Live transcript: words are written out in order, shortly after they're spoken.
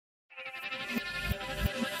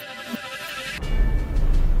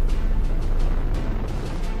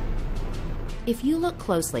If you look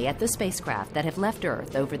closely at the spacecraft that have left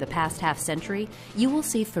Earth over the past half-century, you will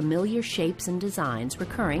see familiar shapes and designs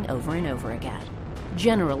recurring over and over again.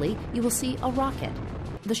 Generally, you will see a rocket,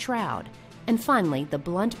 the shroud, and finally the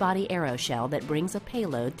blunt body aeroshell that brings a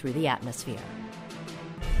payload through the atmosphere.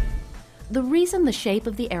 The reason the shape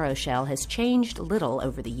of the aeroshell has changed little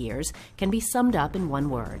over the years can be summed up in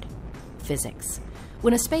one word: physics.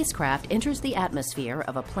 When a spacecraft enters the atmosphere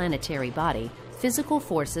of a planetary body, physical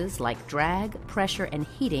forces like drag, pressure, and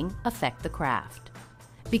heating affect the craft.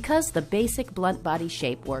 Because the basic blunt body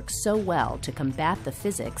shape works so well to combat the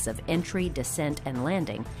physics of entry, descent, and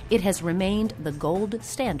landing, it has remained the gold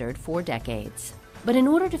standard for decades. But in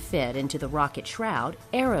order to fit into the rocket shroud,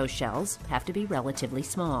 aeroshells have to be relatively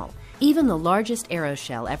small. Even the largest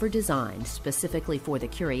aeroshell ever designed specifically for the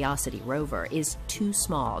Curiosity rover is too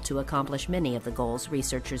small to accomplish many of the goals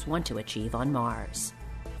researchers want to achieve on Mars.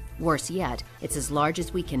 Worse yet, it's as large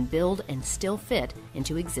as we can build and still fit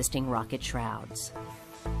into existing rocket shrouds.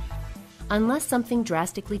 Unless something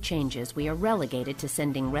drastically changes, we are relegated to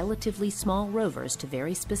sending relatively small rovers to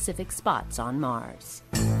very specific spots on Mars.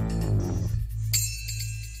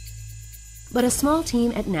 But a small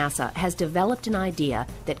team at NASA has developed an idea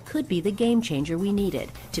that could be the game changer we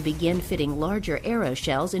needed to begin fitting larger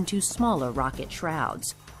aeroshells into smaller rocket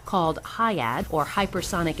shrouds. Called HIAD, or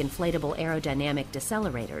Hypersonic Inflatable Aerodynamic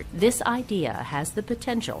Decelerator, this idea has the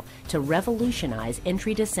potential to revolutionize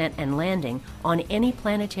entry, descent, and landing on any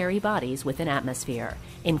planetary bodies with an atmosphere,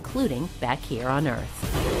 including back here on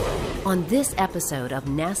Earth. On this episode of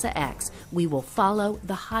NASA X, we will follow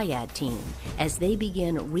the HIAD team as they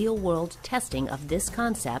begin real-world testing of this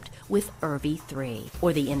concept with IRVI-3,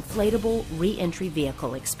 or the Inflatable Re-Entry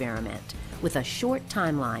Vehicle Experiment. With a short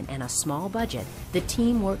timeline and a small budget, the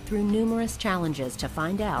team worked through numerous challenges to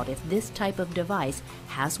find out if this type of device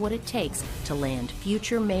has what it takes to land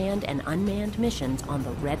future manned and unmanned missions on the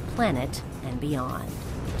Red Planet and beyond.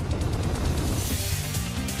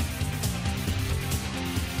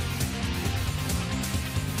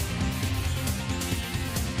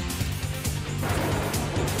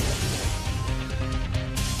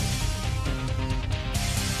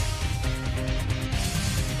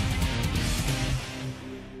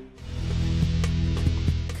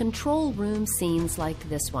 Control room scenes like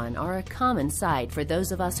this one are a common sight for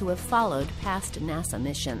those of us who have followed past NASA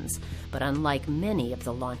missions. But unlike many of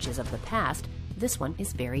the launches of the past, this one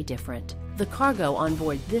is very different. The cargo on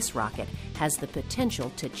board this rocket has the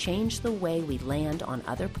potential to change the way we land on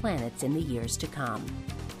other planets in the years to come.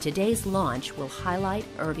 Today's launch will highlight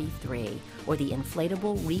IRVI-3, or the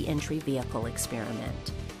Inflatable Re-Entry Vehicle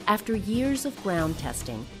Experiment. After years of ground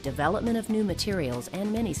testing, development of new materials,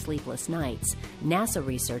 and many sleepless nights, NASA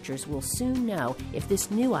researchers will soon know if this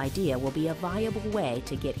new idea will be a viable way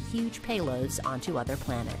to get huge payloads onto other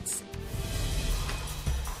planets.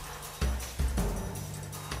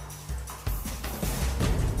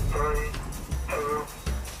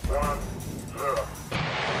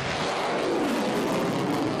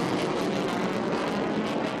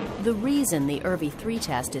 The reason the IRVI-3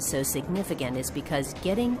 test is so significant is because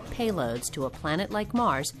getting payloads to a planet like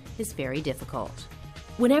Mars is very difficult.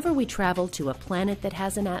 Whenever we travel to a planet that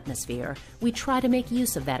has an atmosphere, we try to make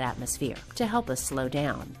use of that atmosphere to help us slow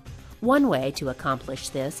down. One way to accomplish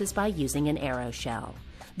this is by using an aeroshell.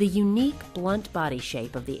 The unique blunt body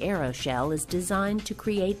shape of the aeroshell is designed to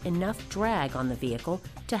create enough drag on the vehicle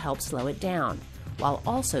to help slow it down, while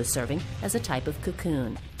also serving as a type of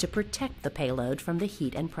cocoon to protect the payload from the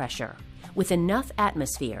heat and pressure. With enough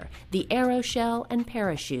atmosphere, the aeroshell and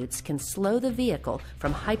parachutes can slow the vehicle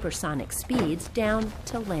from hypersonic speeds down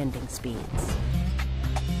to landing speeds.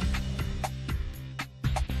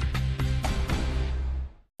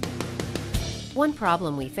 One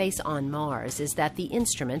problem we face on Mars is that the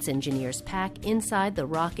instruments engineers pack inside the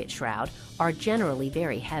rocket shroud are generally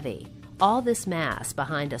very heavy. All this mass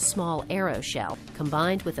behind a small aeroshell,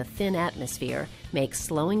 combined with a thin atmosphere, makes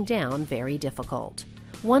slowing down very difficult.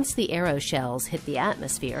 Once the aeroshells hit the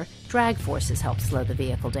atmosphere, drag forces help slow the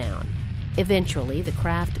vehicle down. Eventually, the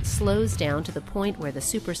craft slows down to the point where the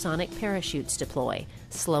supersonic parachutes deploy,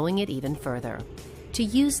 slowing it even further. To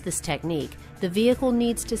use this technique, the vehicle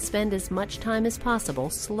needs to spend as much time as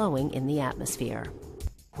possible slowing in the atmosphere.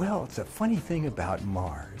 Well, it's a funny thing about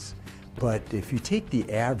Mars, but if you take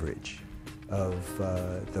the average of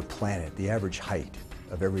the planet, the average height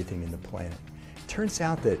of everything in the planet, it turns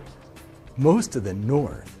out that most of the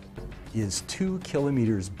north is 2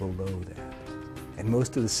 kilometers below that, and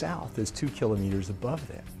most of the south is 2 kilometers above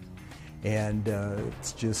that. And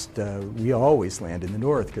it's just, we always land in the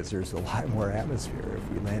north because there's a lot more atmosphere.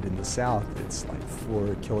 If we land in the south, it's like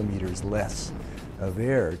 4 kilometers less of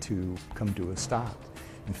air to come to a stop.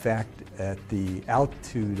 In fact, at the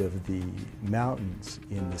altitude of the mountains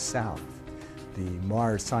in the south, the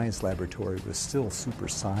Mars Science Laboratory was still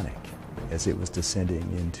supersonic as it was descending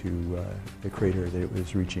into the crater that it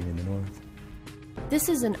was reaching in the north. This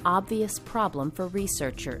is an obvious problem for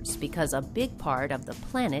researchers because a big part of the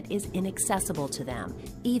planet is inaccessible to them,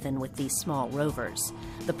 even with these small rovers.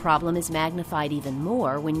 The problem is magnified even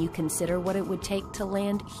more when you consider what it would take to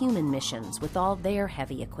land human missions with all their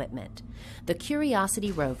heavy equipment. The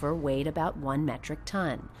Curiosity rover weighed about 1 metric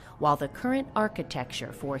ton, while the current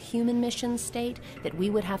architecture for human missions state that we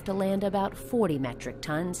would have to land about 40 metric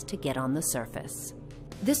tons to get on the surface.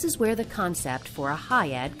 This is where the concept for a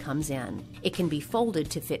HIAD comes in. It can be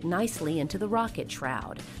folded to fit nicely into the rocket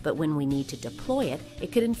shroud, but when we need to deploy it,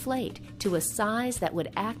 it could inflate to a size that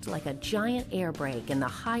would act like a giant air brake in the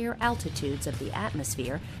higher altitudes of the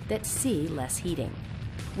atmosphere that see less heating.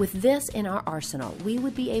 With this in our arsenal, we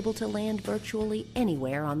would be able to land virtually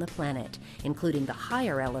anywhere on the planet, including the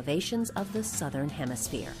higher elevations of the southern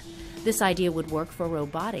hemisphere. This idea would work for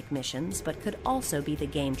robotic missions, but could also be the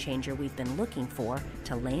game changer we've been looking for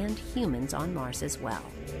to land humans on Mars as well.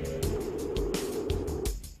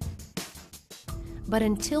 But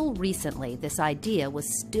until recently, this idea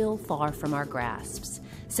was still far from our grasps.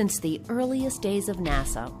 Since the earliest days of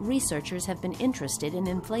NASA, researchers have been interested in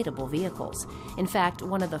inflatable vehicles. In fact,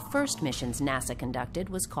 one of the first missions NASA conducted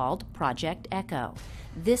was called Project Echo.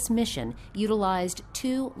 This mission utilized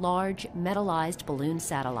 2 large metallized balloon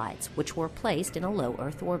satellites, which were placed in a low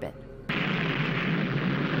Earth orbit.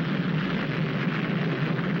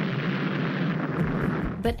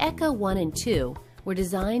 But Echo 1 and 2 were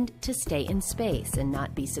designed to stay in space and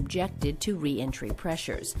not be subjected to re-entry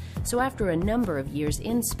pressures. So after a number of years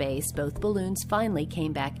in space, both balloons finally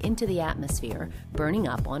came back into the atmosphere, burning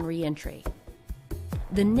up on re-entry.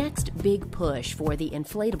 The next big push for the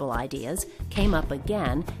inflatable ideas came up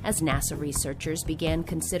again as NASA researchers began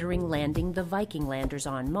considering landing the Viking landers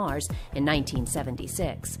on Mars in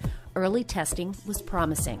 1976. Early testing was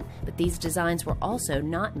promising, but these designs were also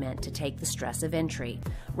not meant to take the stress of entry.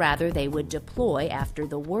 Rather, they would deploy after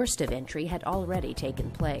the worst of entry had already taken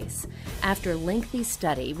place. After lengthy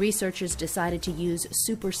study, researchers decided to use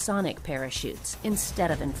supersonic parachutes instead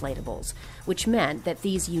of inflatables, which meant that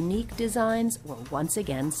these unique designs were once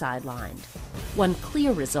again sidelined. One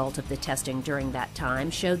clear result of the testing during that time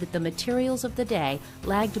showed that the materials of the day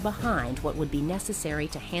lagged behind what would be necessary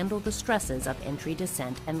to handle the stresses of entry,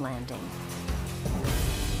 descent, and landing.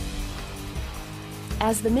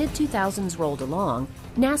 As the mid-2000s rolled along,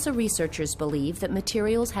 NASA researchers believed that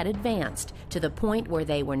materials had advanced to the point where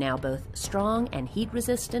they were now both strong and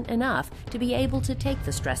heat-resistant enough to be able to take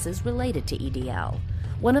the stresses related to EDL.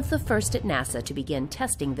 One of the first at NASA to begin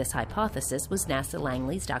testing this hypothesis was NASA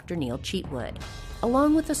Langley's Dr. Neil Cheatwood.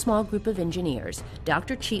 Along with a small group of engineers,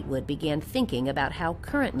 Dr. Cheatwood began thinking about how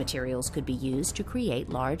current materials could be used to create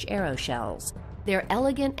large aeroshells. Their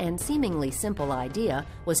elegant and seemingly simple idea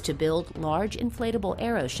was to build large inflatable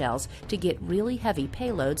aeroshells to get really heavy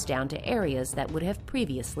payloads down to areas that would have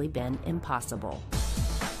previously been impossible.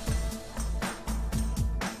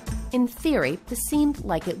 In theory, this seemed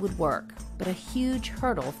like it would work, but a huge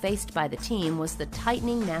hurdle faced by the team was the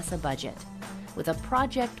tightening NASA budget. With a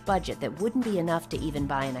project budget that wouldn't be enough to even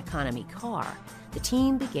buy an economy car, the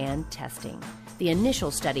team began testing. The initial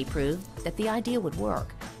study proved that the idea would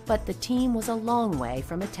work, but the team was a long way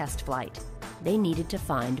from a test flight. They needed to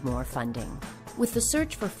find more funding. With the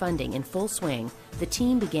search for funding in full swing, the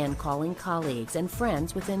team began calling colleagues and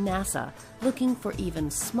friends within NASA, looking for even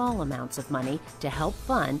small amounts of money to help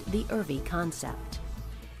fund the IRVI concept.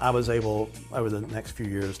 I was able, over the next few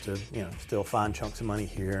years, to still find chunks of money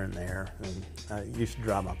here and there. And I used to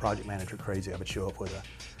drive my project manager crazy. I would show up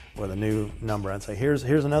with a new number and say, here's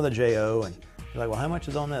another JO, and he's like, well, how much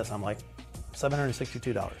is on this? I'm like,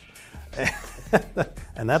 $762.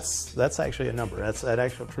 And that's actually a number. That's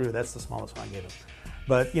actually true. That's the smallest one I gave him.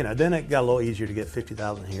 But then it got a little easier to get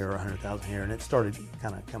 50,000 here or 100,000 here, and it started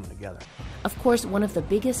kind of coming together. Of course, one of the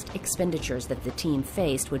biggest expenditures that the team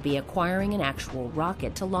faced would be acquiring an actual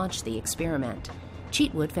rocket to launch the experiment.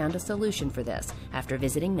 Cheatwood found a solution for this after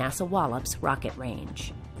visiting NASA Wallops rocket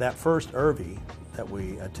range. That first IRVI that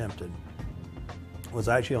we attempted was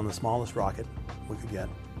actually on the smallest rocket we could get.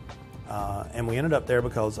 And we ended up there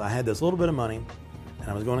because I had this little bit of money, and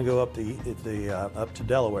I was going to go up to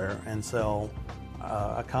Delaware and sell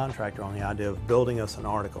a contractor on the idea of building us an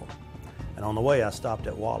article. And on the way, I stopped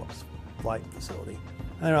at Wallops Flight Facility.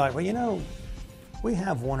 And they were like, well, we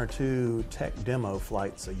have 1 or 2 tech demo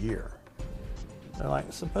flights a year. They're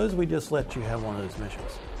like, suppose we just let you have one of those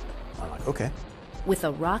missions. I'm like, okay. With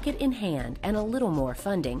a rocket in hand and a little more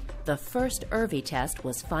funding, the first IRVI test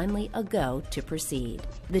was finally a go to proceed.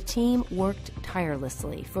 The team worked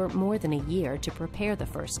tirelessly for more than a year to prepare the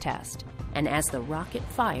first test, and as the rocket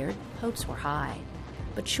fired, hopes were high.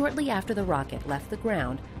 But shortly after the rocket left the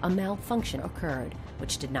ground, a malfunction occurred,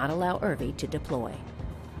 which did not allow IRVI to deploy.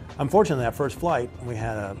 Unfortunately, that first flight, we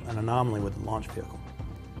had an anomaly with the launch vehicle.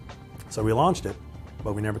 So we launched it,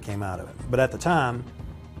 but we never came out of it. But at the time,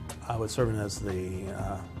 I was serving as the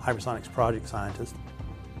hypersonics project scientist,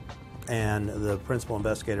 and the principal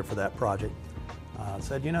investigator for that project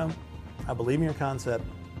said, you know, I believe in your concept,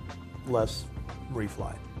 let's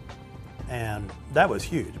refly. And that was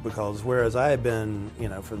huge, because whereas I had been, you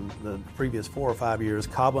know, for the previous 4 or 5 years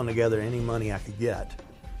cobbling together any money I could get,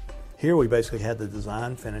 here we basically had the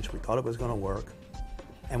design finished, we thought it was going to work,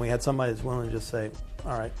 and we had somebody that's willing to just say,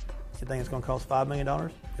 all right, you think it's going to cost $5 million?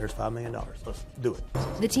 Here's $5 million. Let's do it.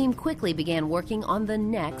 The team quickly began working on the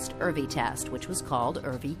next IRVI test, which was called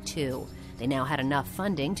IRVI-2. They now had enough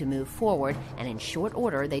funding to move forward, and in short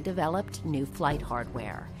order, they developed new flight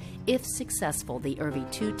hardware. If successful, the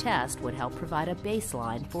IRVI-2 test would help provide a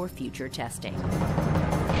baseline for future testing.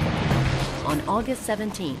 On August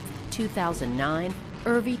 17, 2009,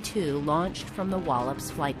 IRVI-2 launched from the Wallops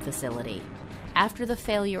Flight Facility. After the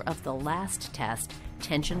failure of the last test,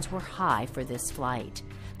 tensions were high for this flight.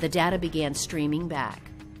 The data began streaming back.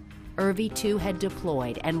 IRVI-2 had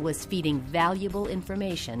deployed and was feeding valuable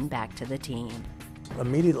information back to the team.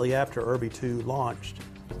 Immediately after IRVI-2 launched,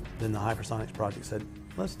 then the hypersonics project said,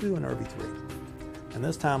 let's do an IRVI-3. And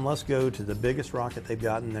this time, let's go to the biggest rocket they've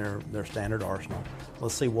got in their standard arsenal.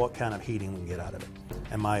 Let's see what kind of heating we can get out of it.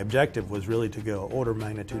 And my objective was really to go order of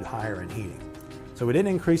magnitude higher in heating. So we didn't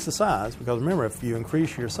increase the size, because remember, if you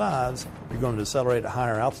increase your size, you're going to decelerate at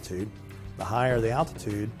higher altitude. The higher the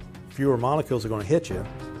altitude, fewer molecules are going to hit you,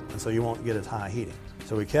 and so you won't get as high heating.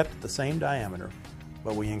 So we kept the same diameter,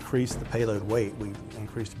 but we increased the payload weight. We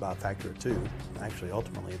increased it by a factor of 2. Actually,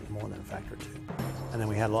 ultimately, it was more than a factor of 2. And then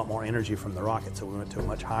we had a lot more energy from the rocket, so we went to a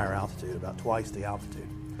much higher altitude, about twice the altitude.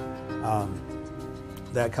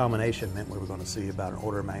 That combination meant we were going to see about an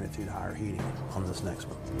order of magnitude higher heating on this next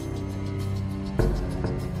one.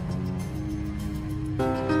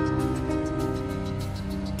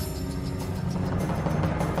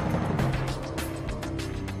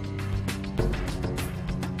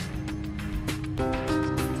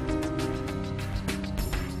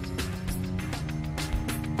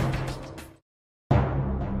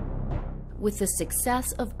 With the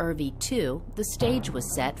success of IRVI-2, the stage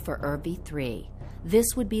was set for IRVI-3.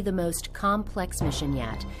 This would be the most complex mission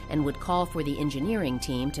yet, and would call for the engineering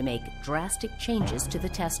team to make drastic changes to the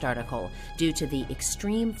test article due to the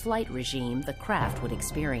extreme flight regime the craft would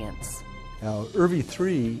experience. Now,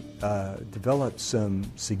 IRVI-3 developed some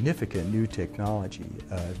significant new technology.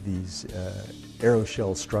 These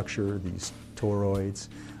aeroshell structure, these toroids,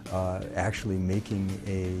 actually making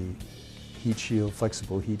a heat shield,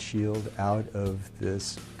 flexible heat shield out of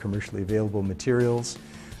this commercially available materials,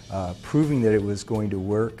 proving that it was going to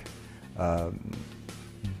work,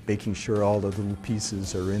 making sure all the little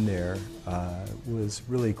pieces are in there was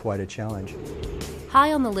really quite a challenge.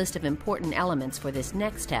 High on the list of important elements for this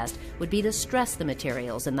next test would be to stress the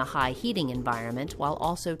materials in the high heating environment while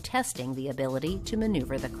also testing the ability to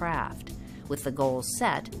maneuver the craft. With the goals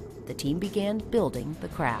set, the team began building the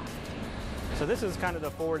craft. So this is kind of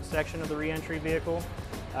the forward section of the re-entry vehicle.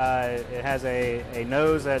 It has a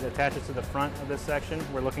nose that attaches to the front of this section.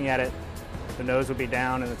 We're looking at it, the nose would be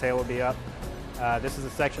down and the tail would be up. This is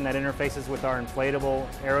a section that interfaces with our inflatable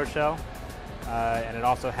aeroshell, and it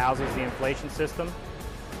also houses the inflation system.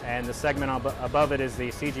 And the segment above it is the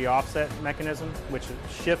CG offset mechanism, which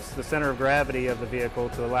shifts the center of gravity of the vehicle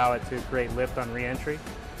to allow it to create lift on re-entry.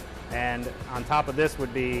 And on top of this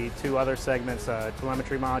would be 2 other segments, a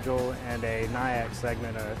telemetry module and a NIAC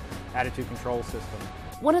segment, an attitude control system.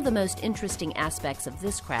 One of the most interesting aspects of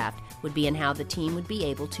this craft would be in how the team would be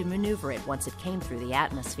able to maneuver it once it came through the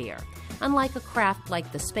atmosphere. Unlike a craft like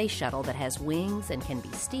the space shuttle that has wings and can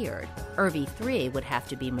be steered, IRVI-3 would have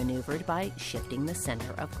to be maneuvered by shifting the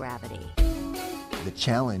center of gravity. The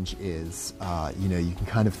challenge is, you can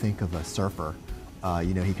kind of think of a surfer.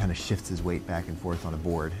 He kind of shifts his weight back and forth on a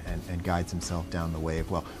board and guides himself down the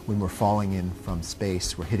wave. Well, when we're falling in from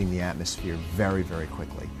space, we're hitting the atmosphere very, very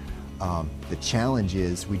quickly. The challenge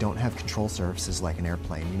is we don't have control surfaces like an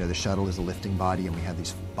airplane. The shuttle is a lifting body and we have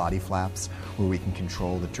these body flaps where we can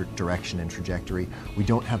control the direction and trajectory. We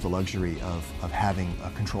don't have the luxury of having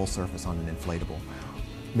a control surface on an inflatable.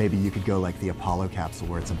 maybe you could go like the Apollo capsule,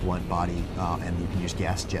 where it's a blunt body and you can use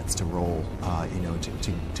gas jets to roll,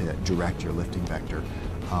 to direct your lifting vector.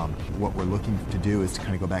 What we're looking to do is to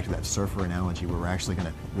kind of go back to that surfer analogy, where we're actually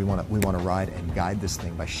we want to ride and guide this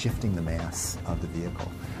thing by shifting the mass of the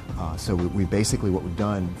vehicle. So we basically, what we've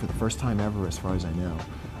done for the first time ever, as far as I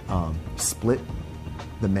know, split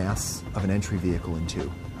the mass of an entry vehicle in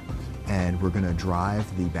two, and we're going to drive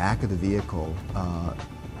the back of the vehicle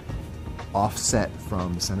offset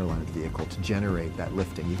from the center line of the vehicle to generate that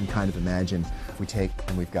lifting. You can kind of imagine if we take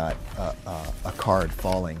and we've got a card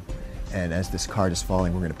falling, and as this card is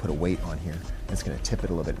falling, we're going to put a weight on here. And it's going to tip it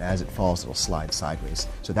a little bit, and as it falls, it'll slide sideways.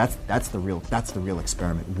 So that's the real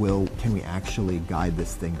experiment. Can we actually guide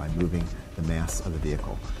this thing by moving the mass of the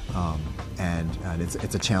vehicle? And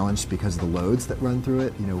it's a challenge because of the loads that run through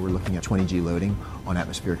it. We're looking at 20 G loading on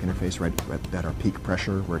atmospheric interface right at our peak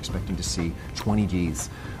pressure. We're expecting to see 20 Gs.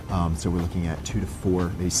 So we're looking at 2 to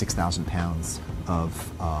 4, maybe 6,000 pounds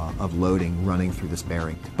of loading running through this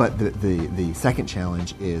bearing. But the second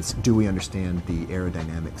challenge is, do we understand the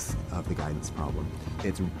aerodynamics of the guidance problem?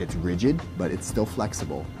 It's rigid, but it's still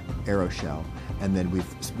flexible, aeroshell, and then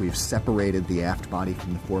we've separated the aft body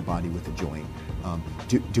from the forebody with a joint.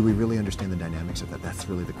 Do we really understand the dynamics of that? That's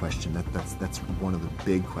really the question. That's one of the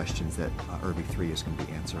big questions that Irby 3 is going to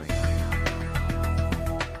be answering.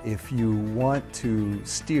 If you want to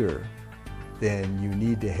steer, then you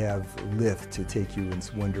need to have lift to take you in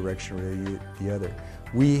one direction or the other.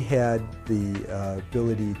 We had the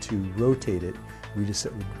ability to rotate it. We just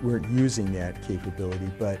weren't using that capability,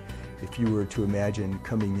 but if you were to imagine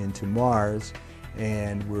coming into Mars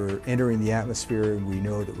and we're entering the atmosphere and we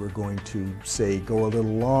know that we're going to, say, go a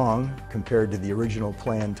little long compared to the original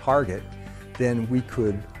planned target, then we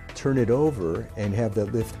could turn it over and have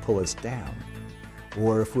that lift pull us down.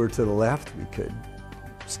 Or if we're to the left, we could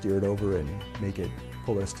steer it over and make it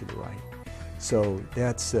pull us to the right. So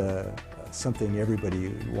that's something everybody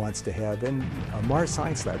wants to have. And Mars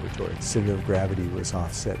Science Laboratory, center of gravity was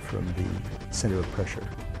offset from the center of pressure.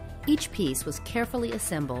 Each piece was carefully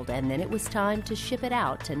assembled, and then it was time to ship it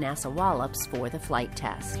out to NASA Wallops for the flight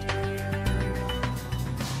test.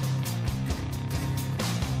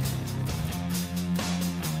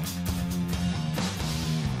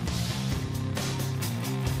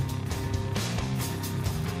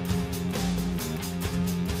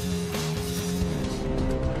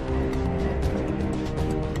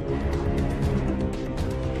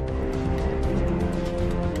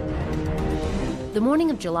 The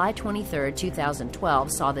morning of July 23,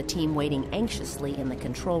 2012 saw the team waiting anxiously in the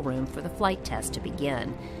control room for the flight test to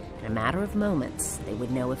begin. In a matter of moments, they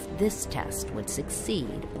would know if this test would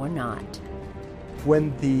succeed or not.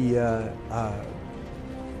 When the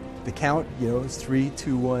count, is 3,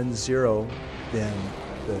 2, 1, 0, then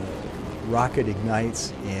the rocket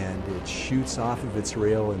ignites and it shoots off of its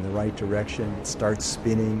rail in the right direction. It starts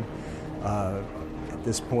spinning. At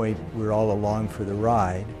this point, we're all along for the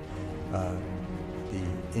ride.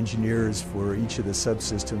 The engineers for each of the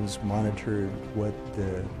subsystems monitored what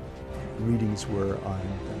the readings were on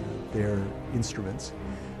their instruments.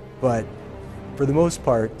 But for the most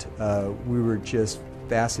part, we were just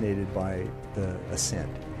fascinated by the ascent.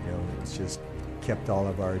 It's just kept all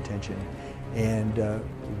of our attention. And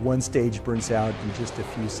one stage burns out in just a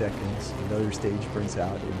few seconds, another stage burns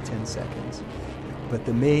out in 10 seconds. But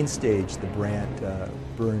the main stage, the Brandt,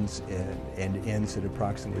 burns and ends at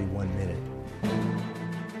approximately 1 minute.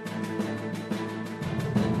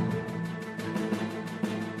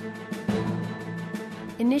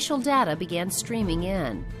 Initial data began streaming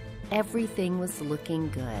in. Everything was looking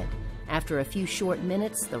good. After a few short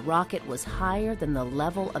minutes, the rocket was higher than the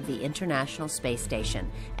level of the International Space Station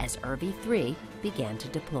as Irby 3 began to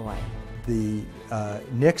deploy. The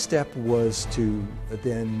next step was to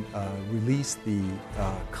then release the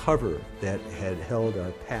cover that had held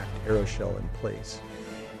our packed aeroshell in place.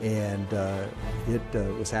 And it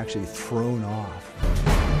was actually thrown off.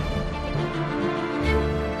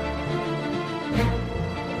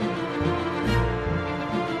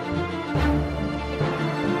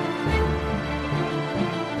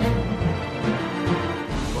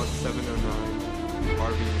 About 709,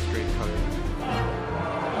 Harvey straight cutter.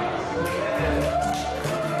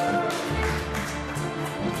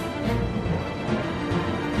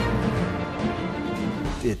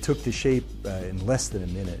 It took the shape in less than a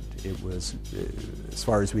minute. It was, as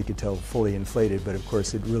far as we could tell, fully inflated, but of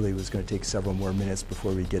course it really was going to take several more minutes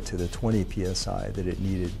before we get to the 20 psi that it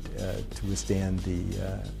needed to withstand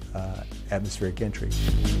the atmospheric entry.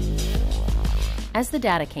 As the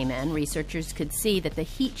data came in, researchers could see that the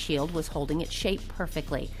heat shield was holding its shape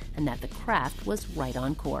perfectly and that the craft was right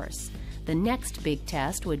on course. The next big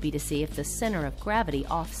test would be to see if the center of gravity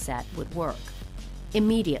offset would work.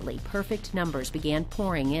 Immediately, perfect numbers began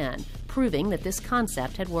pouring in, proving that this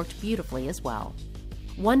concept had worked beautifully as well.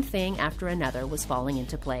 One thing after another was falling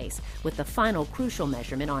into place, with the final crucial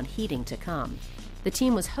measurement on heating to come. The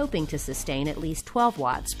team was hoping to sustain at least 12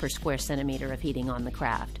 watts per square centimeter of heating on the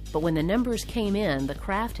craft, but when the numbers came in, the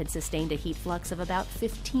craft had sustained a heat flux of about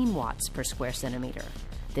 15 watts per square centimeter.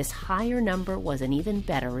 This higher number was an even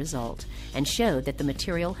better result and showed that the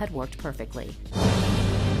material had worked perfectly.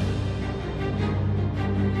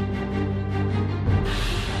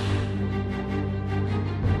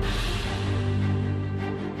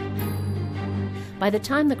 By the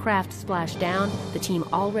time the craft splashed down, the team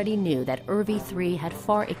already knew that ERVI-3 had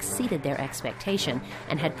far exceeded their expectation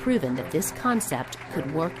and had proven that this concept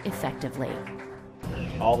could work effectively.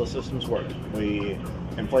 All the systems worked. We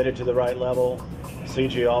inflated to the right level,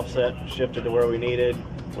 CG offset shifted to where we needed.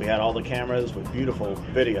 We had all the cameras with beautiful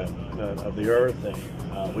video of the Earth,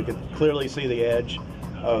 and we could clearly see the edge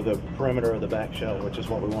of the perimeter of the back shell, which is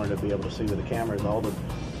what we wanted to be able to see with the cameras. All the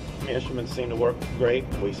instruments seemed to work great.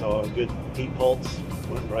 We saw a good heat pulse,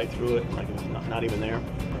 went right through it like it was not even there.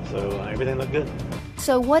 So everything looked good.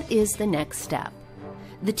 So what is the next step?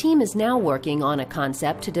 The team is now working on a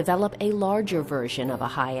concept to develop a larger version of a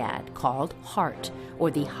HIAD called HART,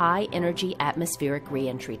 or the High Energy Atmospheric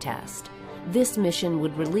Reentry Test. This mission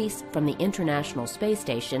would release from the International Space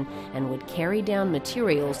Station and would carry down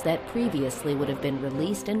materials that previously would have been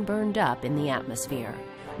released and burned up in the atmosphere.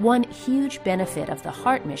 One huge benefit of the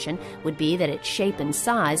HART mission would be that its shape and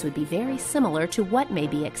size would be very similar to what may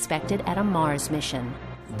be expected at a Mars mission.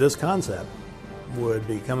 This concept would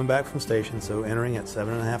be coming back from station, so entering at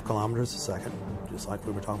 7.5 kilometers a second, just like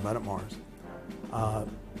we were talking about at Mars.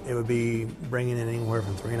 It would be bringing in anywhere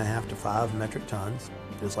from 3.5 to 5 metric tons,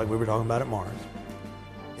 just like we were talking about at Mars.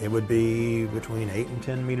 It would be between 8 and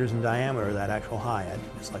 10 meters in diameter, that actual HIAD,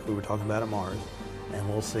 just like we were talking about at Mars. And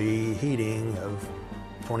we'll see heating of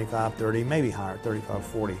 25, 30, maybe higher, 35,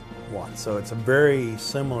 40 watts. So it's a very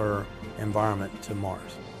similar environment to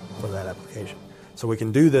Mars for that application. So we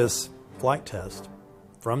can do this flight test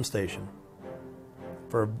from station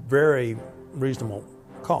for a very reasonable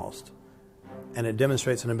cost. And it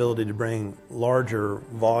demonstrates an ability to bring larger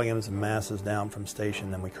volumes and masses down from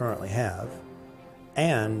station than we currently have.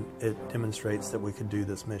 And it demonstrates that we could do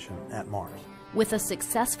this mission at Mars. With a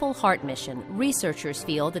successful HART mission, researchers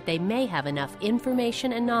feel that they may have enough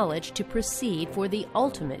information and knowledge to proceed for the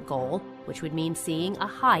ultimate goal, which would mean seeing a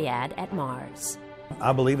HIAD at Mars.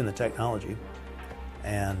 I believe in the technology,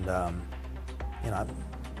 and I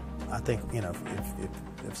think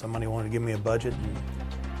if somebody wanted to give me a budget and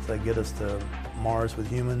say get us to Mars with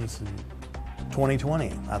humans in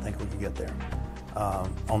 2020, I think we could get there.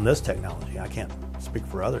 On this technology, I can't speak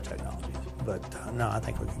for other technologies, but no, I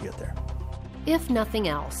think we could get there. If nothing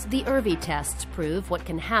else, the ERVI tests prove what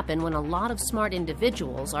can happen when a lot of smart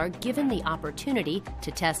individuals are given the opportunity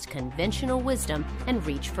to test conventional wisdom and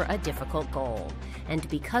reach for a difficult goal. And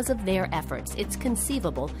because of their efforts, it's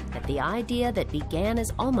conceivable that the idea that began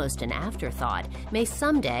as almost an afterthought may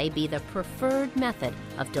someday be the preferred method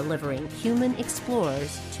of delivering human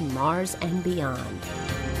explorers to Mars and beyond.